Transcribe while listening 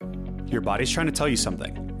Your body's trying to tell you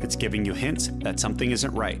something. It's giving you hints that something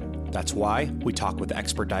isn't right. That's why we talk with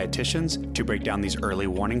expert dietitians to break down these early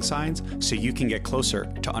warning signs so you can get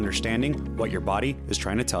closer to understanding what your body is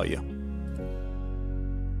trying to tell you.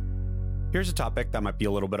 Here's a topic that might be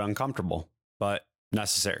a little bit uncomfortable, but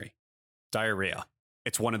necessary. Diarrhea.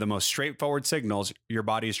 It's one of the most straightforward signals your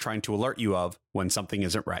body is trying to alert you of when something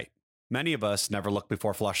isn't right. Many of us never look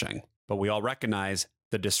before flushing, but we all recognize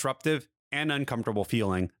the disruptive and uncomfortable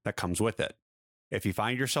feeling that comes with it. If you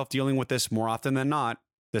find yourself dealing with this more often than not,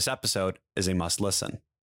 this episode is a must listen.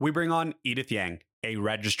 We bring on Edith Yang, a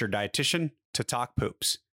registered dietitian, to talk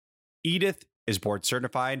poops. Edith is board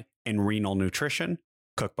certified in renal nutrition,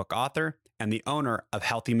 cookbook author, and the owner of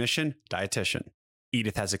Healthy Mission Dietitian.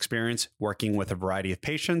 Edith has experience working with a variety of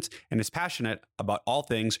patients and is passionate about all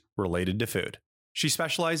things related to food. She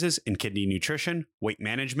specializes in kidney nutrition, weight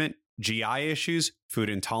management, GI issues, food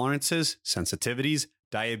intolerances, sensitivities,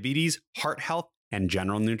 diabetes, heart health, and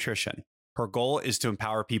general nutrition. Her goal is to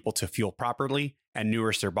empower people to fuel properly and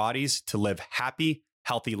nourish their bodies to live happy,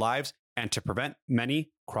 healthy lives and to prevent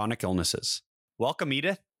many chronic illnesses. Welcome,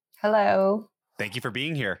 Edith. Hello. Thank you for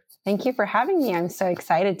being here. Thank you for having me. I'm so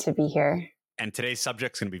excited to be here. And today's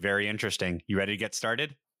subject's going to be very interesting. You ready to get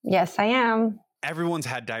started? Yes, I am. Everyone's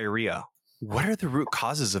had diarrhea. What are the root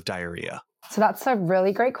causes of diarrhea? So that's a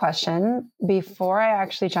really great question. Before I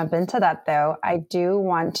actually jump into that, though, I do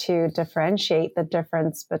want to differentiate the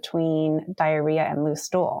difference between diarrhea and loose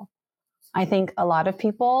stool. I think a lot of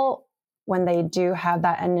people, when they do have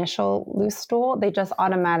that initial loose stool, they just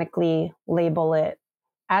automatically label it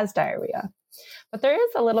as diarrhea. But there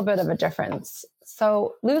is a little bit of a difference.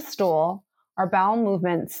 So loose stool are bowel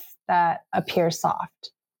movements that appear soft.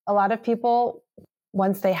 A lot of people,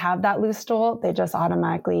 once they have that loose stool, they just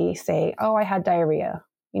automatically say, oh, I had diarrhea.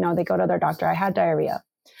 They go to their doctor, I had diarrhea.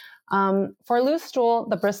 For loose stool,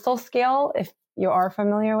 the Bristol scale, if you are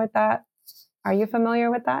familiar with that, are you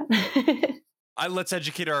familiar with that? Let's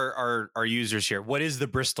educate our users here. What is the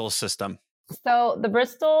Bristol system? So the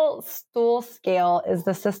Bristol stool scale is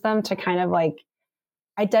the system to kind of like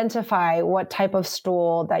identify what type of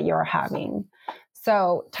stool that you're having.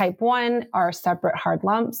 So type 1 are separate hard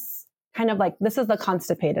lumps, kind of like, this is the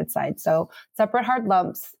constipated side. So separate hard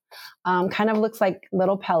lumps kind of looks like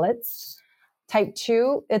little pellets. Type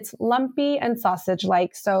 2, it's lumpy and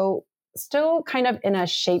sausage-like. So still kind of in a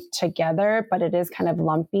shape together, but it is kind of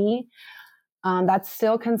lumpy. That's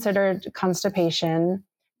still considered constipation.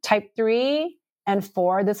 Type 3 and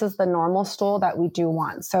 4, this is the normal stool that we do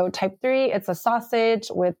want. So type 3, it's a sausage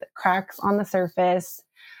with cracks on the surface.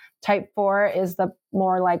 Type 4 is the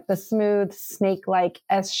more like the smooth snake-like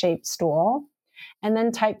S-shaped stool. And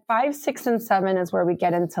then type 5, 6, and 7 is where we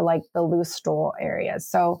get into like the loose stool areas.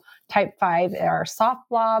 So type 5 are soft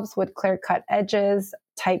blobs with clear-cut edges.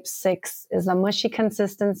 Type 6 is a mushy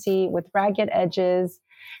consistency with ragged edges.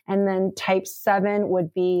 And then type 7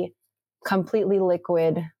 would be completely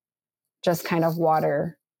liquid, just kind of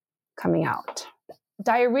water coming out.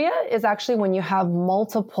 Diarrhea is actually when you have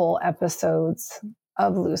multiple episodes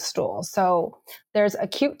of loose stool. So there's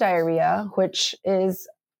acute diarrhea, which is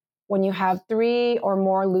when you have 3 or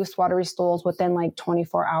more loose watery stools within like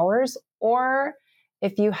 24 hours, or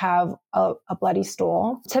if you have a bloody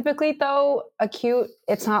stool. Typically though, acute,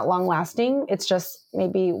 it's not long lasting. It's just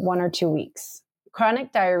maybe 1 or 2 weeks.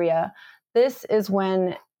 Chronic diarrhea, this is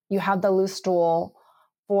when you have the loose stool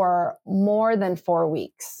for more than 4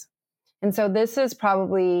 weeks. And so this is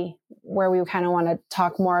probably where we kind of want to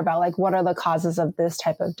talk more about like what are the causes of this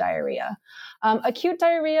type of diarrhea. Acute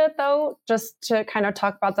diarrhea, though, just to kind of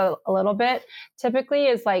talk about that a little bit, typically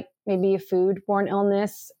is like maybe a foodborne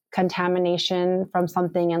illness, contamination from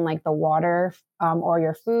something in like the water or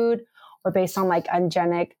your food, or based on like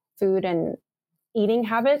unhygienic food and eating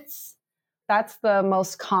habits. That's the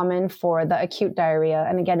most common for the acute diarrhea.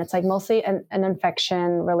 And again, it's like mostly an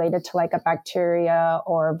infection related to like a bacteria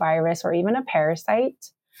or virus or even a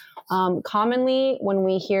parasite. Commonly, when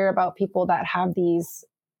we hear about people that have these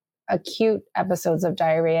acute episodes of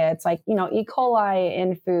diarrhea, it's like, E. coli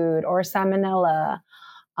in food or salmonella,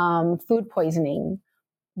 food poisoning,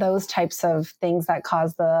 those types of things that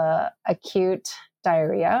cause the acute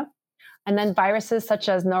diarrhea. And then viruses such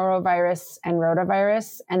as norovirus and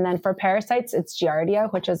rotavirus. And then for parasites, it's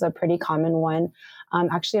Giardia, which is a pretty common one.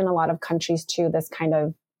 Actually, in a lot of countries too, this kind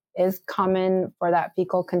of is common for that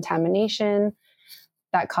fecal contamination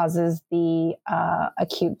that causes the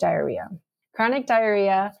acute diarrhea. Chronic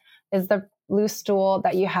diarrhea is the loose stool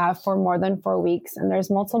that you have for more than 4 weeks. And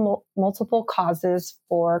there's multiple causes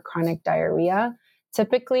for chronic diarrhea.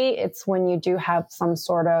 Typically, it's when you do have some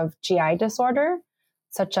sort of GI disorder,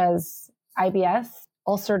 such as IBS,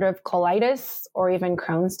 ulcerative colitis or even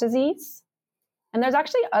Crohn's disease. And there's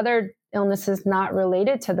actually other illnesses not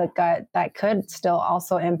related to the gut that could still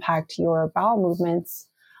also impact your bowel movements,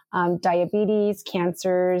 diabetes,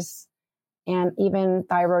 cancers, and even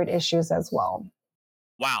thyroid issues as well.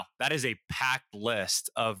 Wow, that is a packed list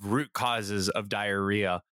of root causes of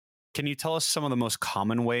diarrhea. Can you tell us some of the most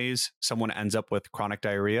common ways someone ends up with chronic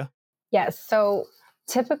diarrhea? Yes. So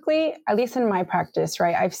typically, at least in my practice,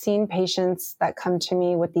 right, I've seen patients that come to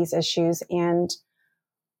me with these issues, and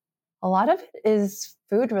a lot of it is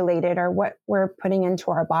food related or what we're putting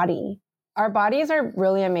into our body. Our bodies are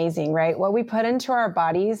really amazing, right? What we put into our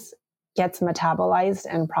bodies gets metabolized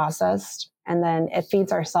and processed, and then it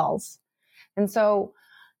feeds our cells. And so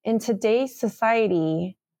in today's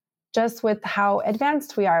society, just with how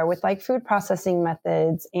advanced we are with like food processing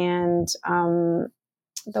methods and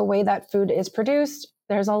the way that food is produced,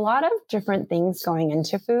 there's a lot of different things going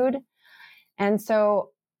into food. And so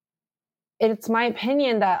it's my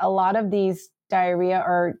opinion that a lot of these diarrhea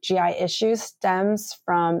or GI issues stems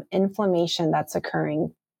from inflammation that's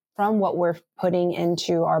occurring from what we're putting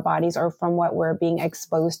into our bodies or from what we're being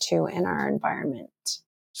exposed to in our environment.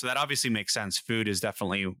 So that obviously makes sense. Food is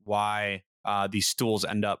definitely why these stools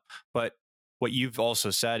end up. But what you've also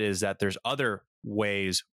said is that there's other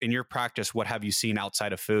ways in your practice. What have you seen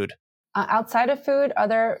outside of food? Outside of food,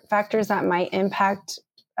 other factors that might impact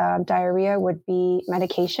diarrhea would be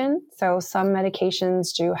medication. So some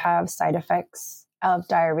medications do have side effects of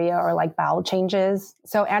diarrhea or like bowel changes.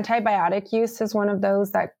 So antibiotic use is one of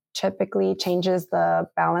those that typically changes the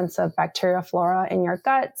balance of bacteria flora in your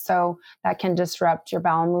gut. So that can disrupt your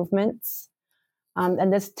bowel movements.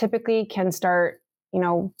 And this typically can start,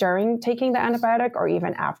 during taking the antibiotic or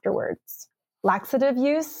even afterwards. Laxative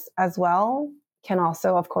use as well can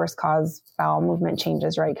also, of course, cause bowel movement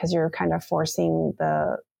changes, right? Because you're kind of forcing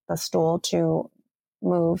the stool to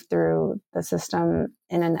move through the system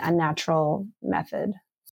in an unnatural method.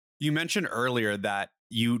 You mentioned earlier that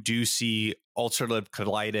you do see ulcerative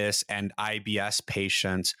colitis and IBS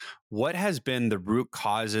patients. What has been the root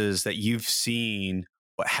causes that you've seen?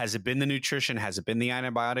 Has it been the nutrition? Has it been the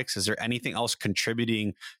antibiotics? Is there anything else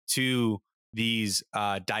contributing to these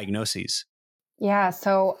diagnoses? Yeah,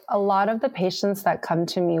 so a lot of the patients that come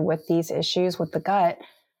to me with these issues with the gut,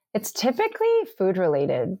 it's typically food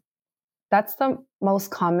related. That's the most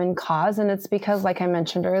common cause. And it's because, like I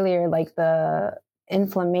mentioned earlier, like the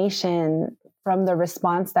inflammation from the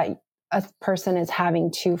response that a person is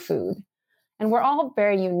having to food. And we're all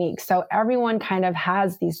very unique. So everyone kind of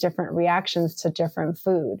has these different reactions to different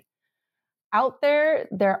food. Out there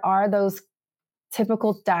are those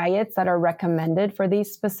typical diets that are recommended for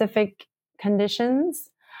these specific conditions.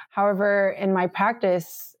 However, in my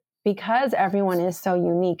practice, because everyone is so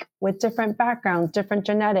unique with different backgrounds, different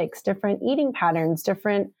genetics, different eating patterns,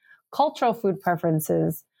 different cultural food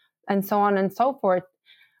preferences, and so on and so forth,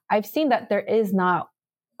 I've seen that there is not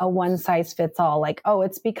a one size fits all, like, oh,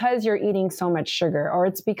 it's because you're eating so much sugar, or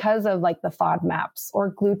it's because of like the FODMAPs or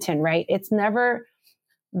gluten, right? It's never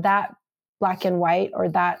that black and white or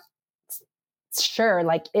that sure,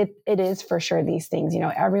 like it is for sure these things.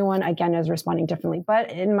 Everyone again is responding differently. But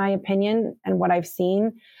in my opinion and what I've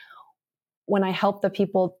seen, when I help the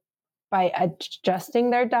people by adjusting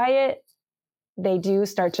their diet, they do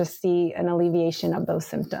start to see an alleviation of those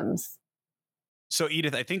symptoms. So,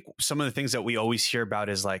 Edith, I think some of the things that we always hear about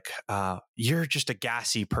is like, you're just a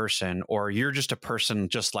gassy person, or you're just a person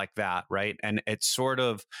just like that, right? And it sort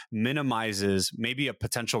of minimizes maybe a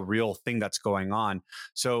potential real thing that's going on.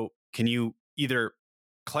 So, can you either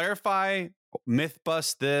clarify, myth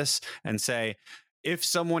bust this, and say, if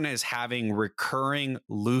someone is having recurring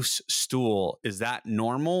loose stool, is that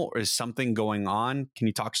normal or is something going on? Can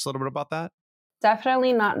you talk just a little bit about that?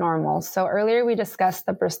 Definitely not normal. So earlier we discussed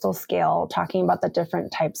the Bristol scale, talking about the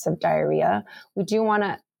different types of diarrhea. We do want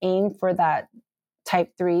to aim for that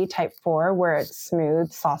type 3, type 4, where it's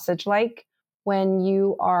smooth, sausage-like. When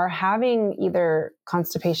you are having either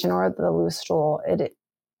constipation or the loose stool,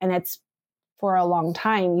 and it's for a long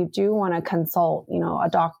time, you do want to consult, a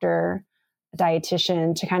doctor, a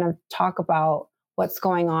dietitian to kind of talk about what's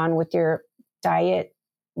going on with your diet,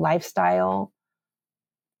 lifestyle,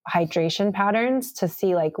 hydration patterns to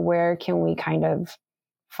see like where can we kind of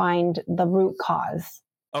find the root cause.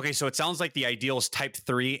 Okay, so it sounds like the ideal is type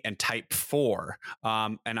 3 and type 4.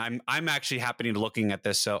 And I'm actually happening to looking at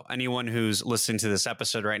this. So anyone who's listening to this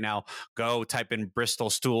episode right now, go type in Bristol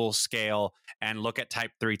stool scale and look at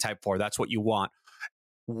type 3, type 4. That's what you want.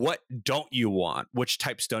 What don't you want? Which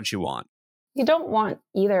types don't you want? You don't want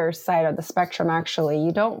either side of the spectrum, actually.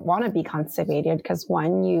 You don't want to be constipated because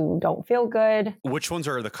one, you don't feel good. Which ones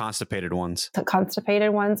are the constipated ones? The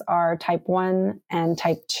constipated ones are type 1 and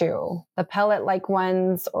type 2. The pellet-like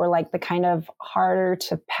ones, or like the kind of harder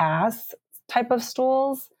to pass type of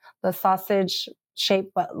stools, the sausage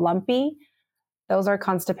shaped but lumpy, those are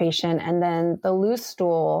constipation. And then the loose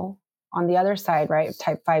stool on the other side, right,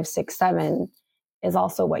 type 5, 6, 7, is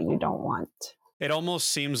also what you don't want. It almost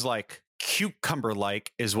seems like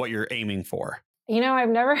cucumber-like is what you're aiming for. I've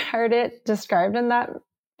never heard it described in that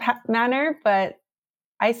manner, but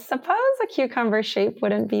I suppose a cucumber shape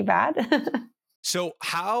wouldn't be bad. So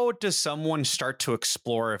how does someone start to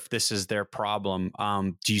explore if this is their problem?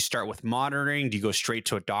 Do you start with monitoring? Do you go straight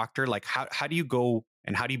to a doctor? Like how do you go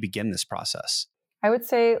and how do you begin this process? I would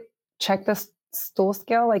say check the stool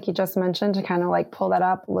scale, like you just mentioned, to kind of like pull that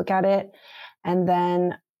up, look at it, and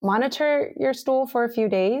then monitor your stool for a few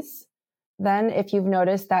days. Then if you've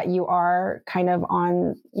noticed that you are kind of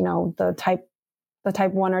on, the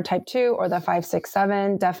type 1 or type 2 or the 5, 6,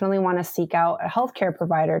 7, definitely want to seek out a healthcare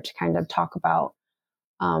provider to kind of talk about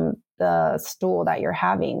the stool that you're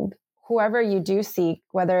having. Whoever you do seek,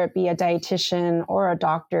 whether it be a dietitian or a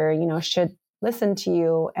doctor, should listen to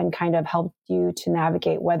you and kind of help you to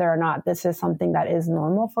navigate whether or not this is something that is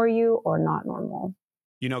normal for you or not normal.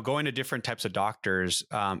 Going to different types of doctors,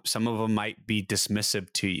 some of them might be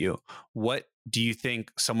dismissive to you. What do you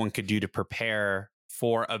think someone could do to prepare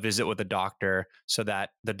for a visit with a doctor so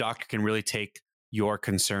that the doctor can really take your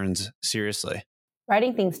concerns seriously?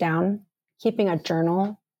 Writing things down, keeping a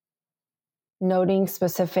journal, noting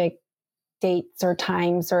specific dates or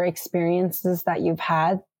times or experiences that you've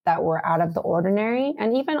had that were out of the ordinary,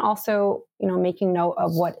 and even also, making note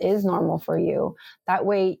of what is normal for you. That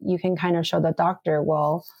way you can kind of show the doctor,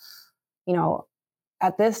 well,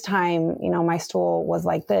 at this time, my stool was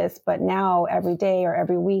like this, but now every day or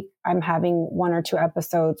every week, I'm having 1 or 2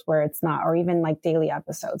 episodes where it's not, or even like daily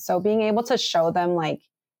episodes. So being able to show them like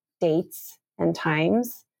dates and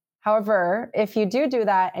times. However, if you do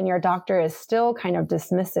that and your doctor is still kind of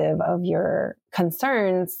dismissive of your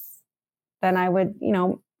concerns, then I would,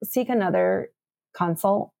 seek another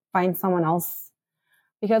consult, find someone else.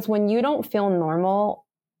 Because when you don't feel normal,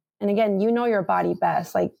 and again, your body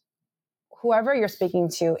best, like whoever you're speaking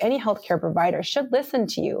to, any healthcare provider should listen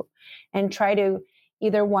to you and try to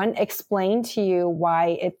either one, explain to you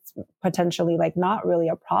why it's potentially like not really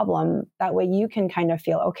a problem. That way you can kind of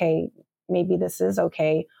feel, okay, maybe this is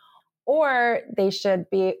okay. Or they should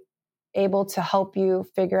be able to help you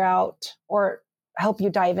figure out or help you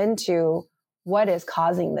dive into what is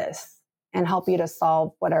causing this and help you to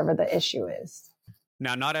solve whatever the issue is.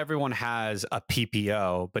 Now, not everyone has a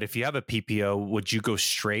PPO, but if you have a PPO, would you go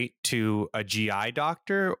straight to a GI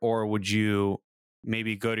doctor, or would you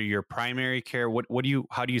maybe go to your primary care?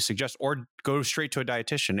 How do you suggest, or go straight to a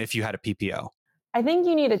dietitian if you had a PPO? I think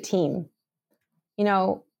you need a team.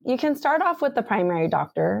 You can start off with the primary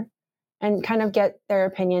doctor and kind of get their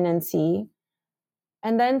opinion and see,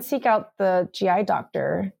 and then seek out the GI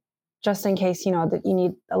doctor just in case, that you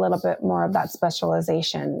need a little bit more of that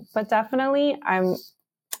specialization. But definitely I'm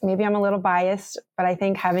a little biased, but I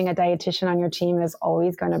think having a dietitian on your team is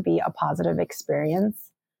always going to be a positive experience.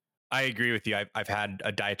 I agree with you. I've had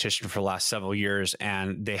a dietitian for the last several years,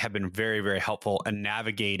 and they have been very, very helpful in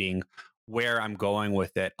navigating where I'm going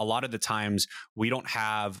with it. A lot of the times we don't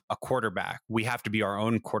have a quarterback. We have to be our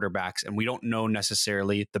own quarterbacks, and we don't know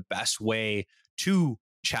necessarily the best way to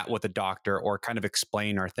chat with a doctor or kind of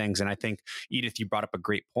explain our things. And I think, Edith, you brought up a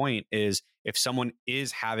great point, is if someone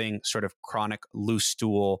is having sort of chronic loose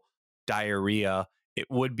stool diarrhea, it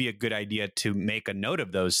would be a good idea to make a note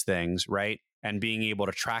of those things, right? And being able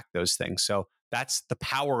to track those things. So that's the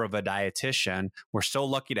power of a dietitian. We're so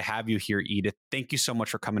lucky to have you here, Edith. Thank you so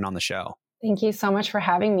much for coming on the show. Thank you so much for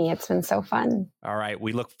having me. It's been so fun. All right.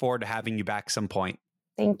 We look forward to having you back some point.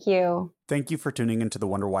 Thank you. Thank you for tuning into the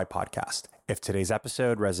Wonder Why podcast. If today's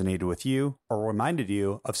episode resonated with you or reminded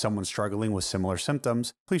you of someone struggling with similar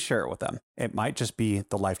symptoms, please share it with them. It might just be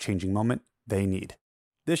the life-changing moment they need.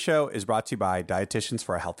 This show is brought to you by Dietitians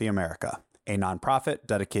for a Healthy America, a nonprofit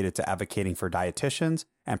dedicated to advocating for dietitians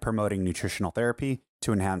and promoting nutritional therapy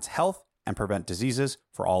to enhance health and prevent diseases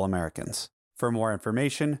for all Americans. For more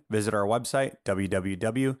information, visit our website,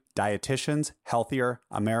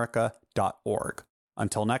 www.dietitianshealthieramerica.org.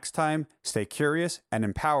 Until next time, stay curious and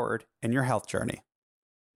empowered in your health journey.